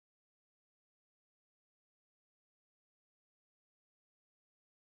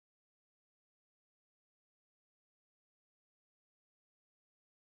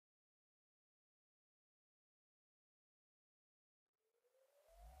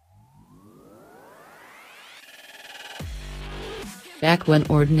Back when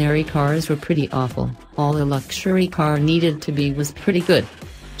ordinary cars were pretty awful, all a luxury car needed to be was pretty good.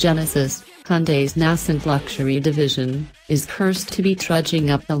 Genesis, Hyundai's nascent luxury division, is cursed to be trudging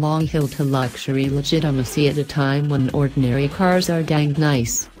up the long hill to luxury legitimacy at a time when ordinary cars are dang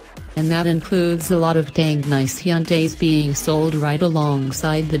nice. And that includes a lot of dang nice Hyundais being sold right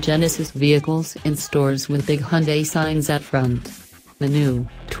alongside the Genesis vehicles in stores with big Hyundai signs at front. The new,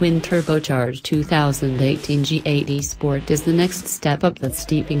 twin-turbocharged 2018 G80 Sport is the next step up that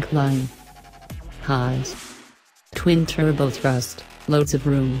steep incline. Highs. Twin-turbo thrust, loads of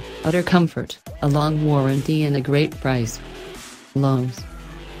room, utter comfort, a long warranty and a great price. Lows.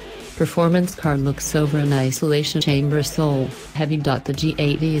 Performance car looks over an isolation chamber so heavy. The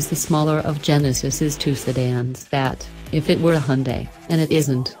G80 is the smaller of Genesis's two sedans that, if it were a Hyundai, and it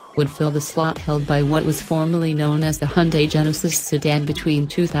isn't, would fill the slot held by what was formerly known as the Hyundai Genesis sedan between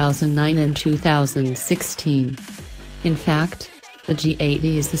 2009 and 2016. In fact, the G80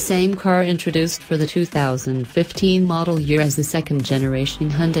 is the same car introduced for the 2015 model year as the second-generation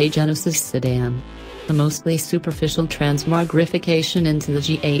Hyundai Genesis sedan. The mostly superficial transmogrification into the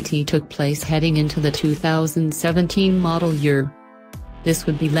G80 took place heading into the 2017 model year. This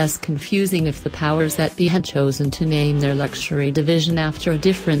would be less confusing if the powers that be had chosen to name their luxury division after a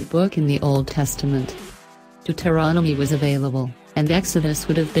different book in the Old Testament. Deuteronomy was available, and Exodus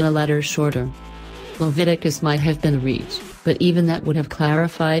would have been a letter shorter. Leviticus might have been reached, but even that would have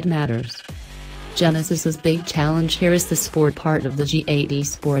clarified matters. Genesis's big challenge here is the sport part of the G80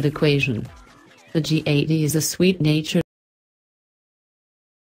 Sport equation. The G80 is a sweet-natured